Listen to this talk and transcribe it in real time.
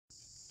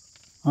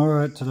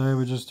Alright, today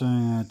we're just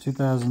doing a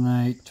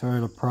 2008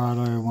 Toyota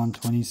Prado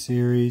 120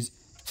 series.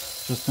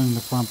 Just doing the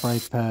front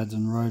brake pads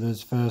and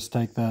rotors. First,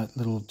 take that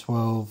little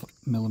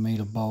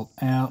 12mm bolt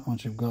out.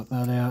 Once you've got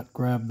that out,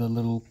 grab the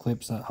little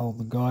clips that hold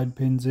the guide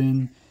pins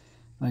in.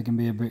 They can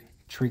be a bit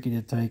tricky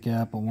to take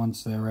out, but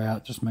once they're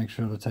out, just make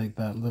sure to take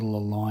that little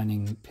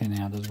aligning pin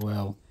out as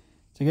well.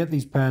 To get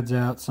these pads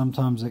out,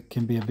 sometimes it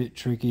can be a bit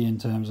tricky in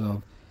terms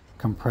of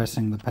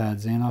compressing the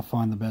pads in. I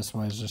find the best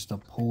way is just to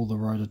pull the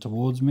rotor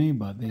towards me,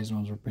 but these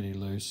ones were pretty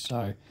loose,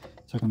 so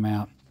took them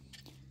out.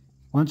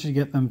 Once you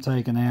get them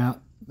taken out,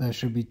 there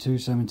should be two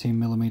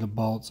 17mm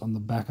bolts on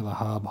the back of the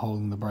hub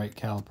holding the brake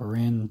caliper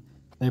in.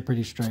 They're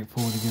pretty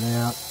straightforward to get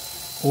out.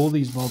 All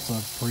these bolts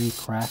are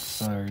pre-cracked,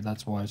 so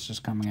that's why it's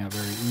just coming out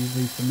very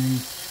easily for me.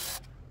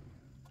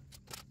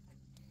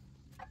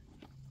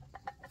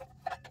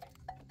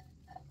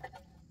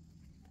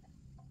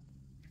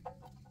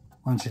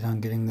 Once you're done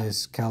getting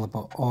this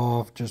caliper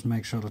off, just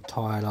make sure to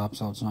tie it up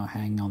so it's not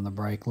hanging on the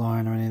brake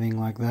line or anything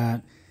like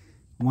that.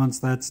 Once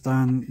that's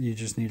done, you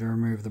just need to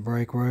remove the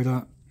brake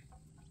rotor.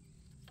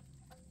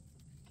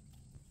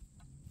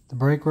 The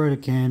brake rotor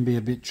can be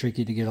a bit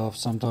tricky to get off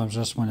sometimes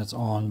just when it's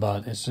on,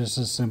 but it's just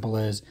as simple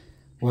as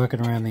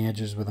working around the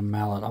edges with a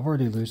mallet. I've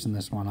already loosened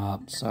this one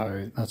up,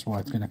 so that's why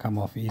it's going to come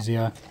off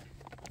easier.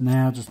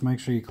 Now just make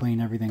sure you clean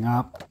everything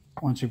up.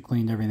 Once you've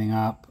cleaned everything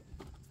up,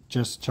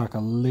 just chuck a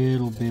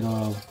little bit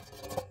of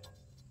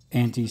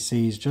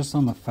anti-seize just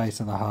on the face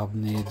of the hub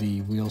near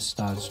the wheel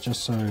studs,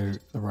 just so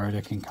the rotor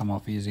can come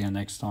off easier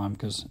next time,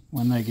 because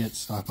when they get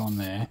stuck on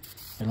there,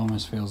 it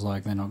almost feels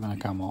like they're not going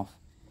to come off.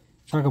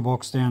 Chuck a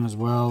box down as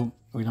well.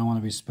 We don't want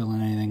to be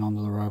spilling anything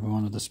onto the road. We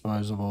want to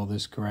dispose of all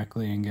this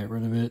correctly and get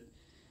rid of it.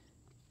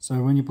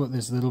 So when you put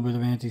this little bit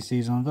of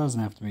anti-seize on, it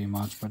doesn't have to be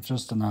much, but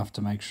just enough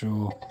to make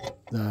sure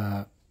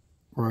the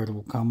rotor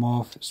will come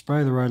off.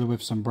 Spray the rotor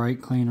with some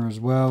brake cleaner as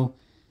well.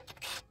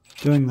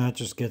 Doing that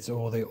just gets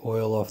all the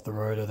oil off the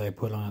rotor they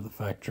put on at the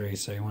factory,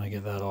 so you want to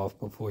get that off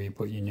before you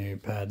put your new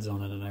pads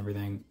on it and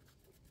everything.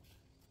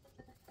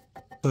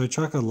 So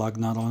chuck a lug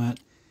nut on it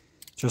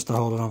just to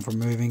hold it on from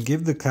moving.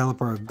 Give the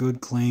caliper a good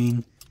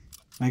clean.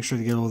 Make sure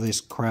to get all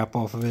this crap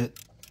off of it.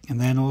 And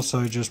then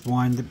also just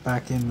wind it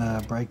back in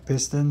the brake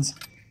pistons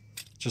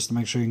just to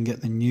make sure you can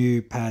get the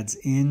new pads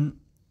in.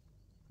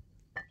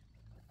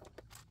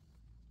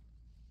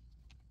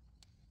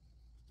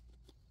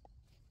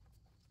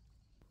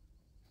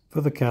 For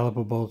the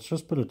caliper bolts,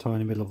 just put a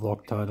tiny bit of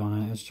Loctite on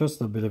it. It's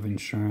just a bit of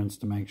insurance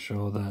to make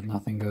sure that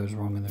nothing goes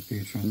wrong in the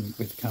future and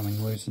with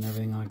coming loose and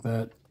everything like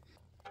that.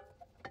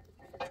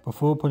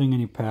 Before putting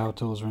any power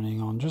tools or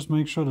anything on, just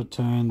make sure to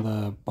turn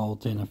the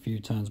bolt in a few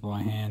turns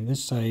by hand.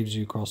 This saves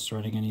you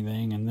cross-threading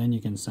anything, and then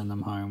you can send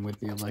them home with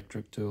the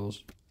electric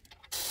tools.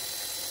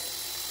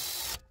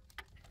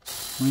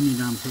 When you're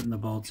done putting the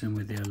bolts in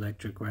with the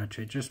electric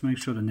ratchet, just make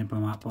sure to nip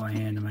them up by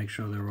hand to make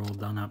sure they're all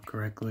done up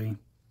correctly.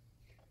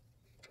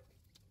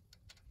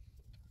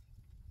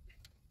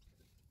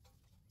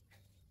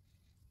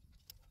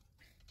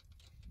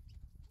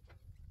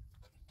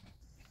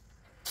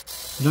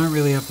 You don't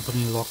really have to put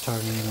any Loctite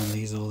or anything on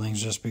these little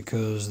things just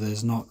because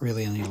there's not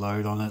really any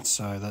load on it,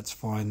 so that's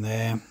fine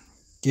there.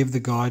 Give the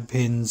guide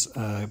pins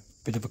a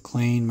bit of a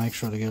clean, make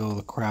sure to get all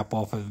the crap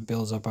off if it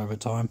builds up over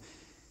time.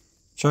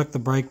 Chuck the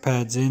brake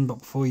pads in, but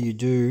before you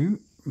do,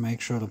 make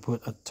sure to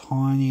put a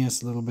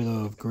tiniest little bit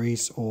of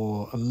grease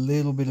or a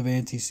little bit of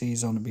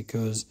anti-seize on it,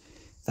 because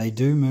they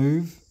do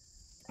move.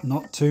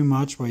 Not too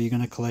much where you're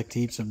going to collect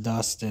heaps of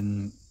dust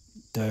and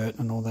dirt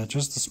and all that,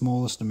 just the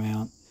smallest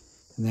amount.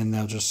 And then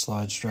they'll just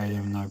slide straight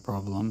in, no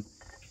problem.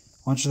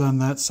 Once you've done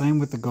that, same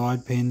with the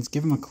guide pins.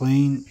 Give them a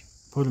clean,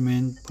 put them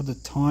in, put the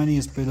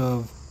tiniest bit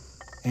of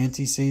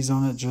anti-seize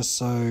on it just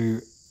so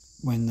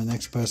when the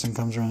next person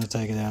comes around to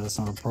take it out, it's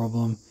not a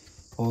problem.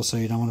 Also,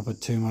 you don't want to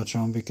put too much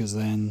on because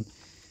then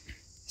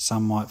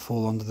some might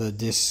fall onto the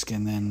disc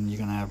and then you're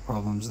going to have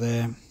problems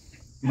there.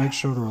 Make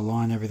sure to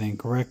align everything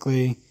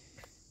correctly.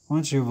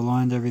 Once you've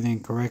aligned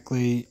everything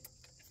correctly,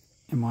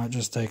 it might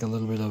just take a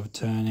little bit of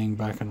turning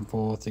back and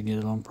forth to get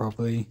it on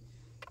properly.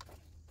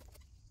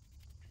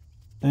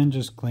 Then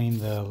just clean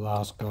the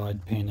last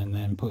guide pin and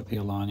then put the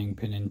aligning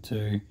pin in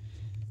too.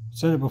 I've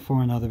said it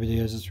before in other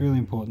videos, it's really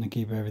important to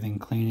keep everything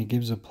clean. It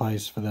gives a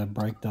place for that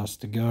brake dust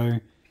to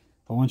go.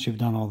 But once you've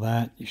done all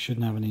that, you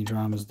shouldn't have any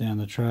dramas down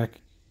the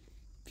track.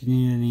 If you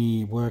need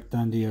any work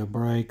done to your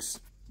brakes,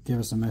 give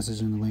us a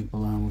message in the link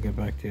below and we'll get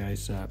back to you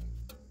ASAP.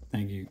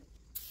 Thank you.